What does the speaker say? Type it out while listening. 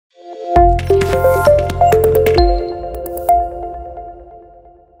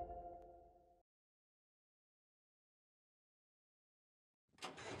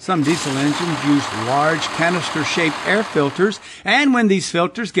Some diesel engines use large canister-shaped air filters, and when these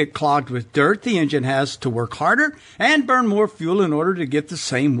filters get clogged with dirt, the engine has to work harder and burn more fuel in order to get the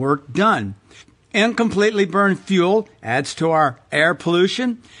same work done. Incompletely burned fuel adds to our air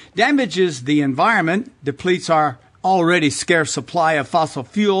pollution, damages the environment, depletes our already scarce supply of fossil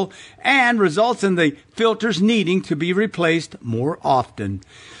fuel, and results in the filters needing to be replaced more often.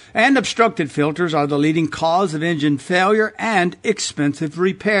 And obstructed filters are the leading cause of engine failure and expensive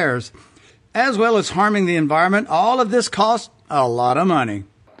repairs. As well as harming the environment, all of this costs a lot of money.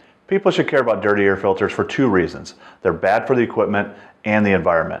 People should care about dirty air filters for two reasons. They're bad for the equipment and the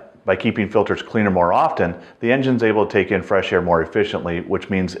environment. By keeping filters cleaner more often, the engine's able to take in fresh air more efficiently, which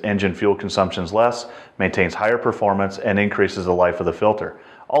means engine fuel consumption is less, maintains higher performance, and increases the life of the filter.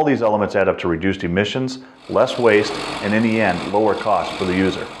 All these elements add up to reduced emissions, less waste, and in the end, lower costs for the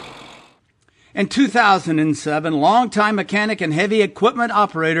user. In 2007, longtime mechanic and heavy equipment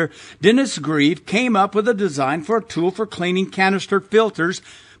operator Dennis Grieve came up with a design for a tool for cleaning canister filters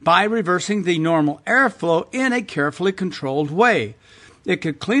by reversing the normal airflow in a carefully controlled way. It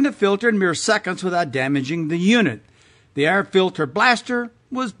could clean a filter in mere seconds without damaging the unit. The air filter blaster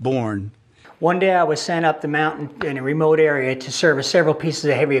was born. One day I was sent up the mountain in a remote area to service several pieces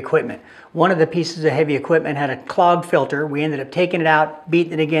of heavy equipment. One of the pieces of heavy equipment had a clogged filter. We ended up taking it out,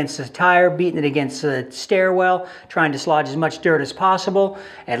 beating it against the tire, beating it against the stairwell, trying to dislodge as much dirt as possible.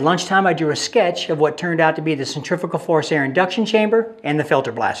 At lunchtime I drew a sketch of what turned out to be the centrifugal force air induction chamber and the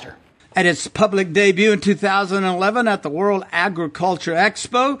filter blaster. At its public debut in 2011 at the World Agriculture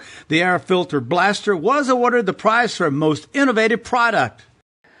Expo, the air filter blaster was awarded the prize for most innovative product.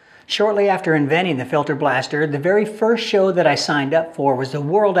 Shortly after inventing the filter blaster, the very first show that I signed up for was the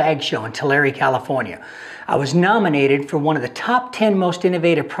World Ag Show in Tulare, California. I was nominated for one of the top 10 most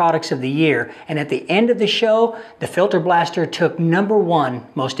innovative products of the year, and at the end of the show, the filter blaster took #1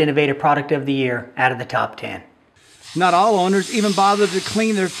 most innovative product of the year out of the top 10. Not all owners even bother to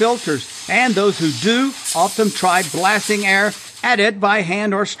clean their filters, and those who do often try blasting air at it by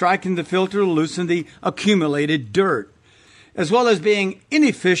hand or striking the filter to loosen the accumulated dirt. As well as being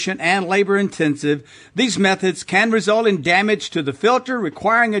inefficient and labor-intensive, these methods can result in damage to the filter,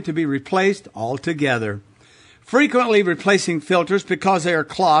 requiring it to be replaced altogether. Frequently replacing filters because they are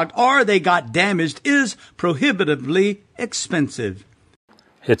clogged or they got damaged is prohibitively expensive.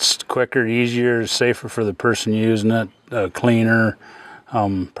 It's quicker, easier, safer for the person using it, cleaner,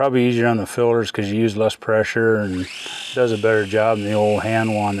 probably easier on the filters because you use less pressure and does a better job than the old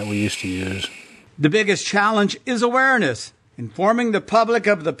hand one that we used to use. The biggest challenge is awareness, informing the public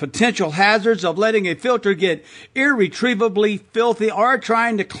of the potential hazards of letting a filter get irretrievably filthy or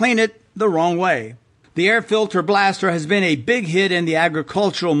trying to clean it the wrong way. The air filter blaster has been a big hit in the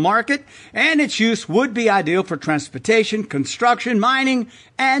agricultural market, and its use would be ideal for transportation, construction, mining,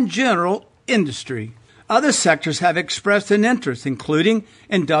 and general industry. Other sectors have expressed an interest, including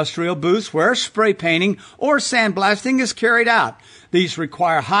industrial booths where spray painting or sandblasting is carried out. These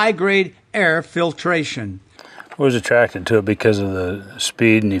require high-grade air filtration. I was attracted to it because of the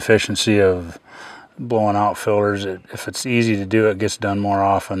speed and efficiency of blowing out filters. If it's easy to do, it gets done more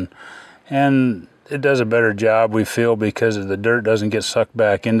often. And it does a better job, we feel, because the dirt doesn't get sucked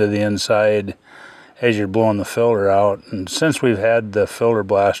back into the inside as you're blowing the filter out. And since we've had the filter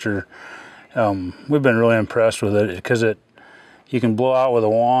blaster, we've been really impressed with it because you can blow out with a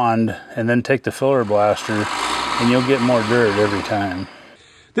wand and then take the filter blaster and you'll get more dirt every time.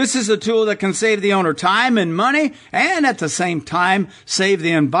 This is a tool that can save the owner time and money and at the same time save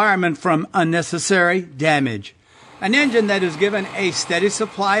the environment from unnecessary damage. An engine that is given a steady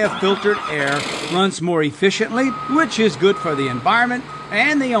supply of filtered air runs more efficiently, which is good for the environment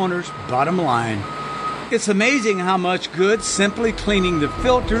and the owner's bottom line. It's amazing how much good simply cleaning the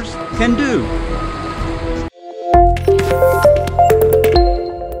filters can do.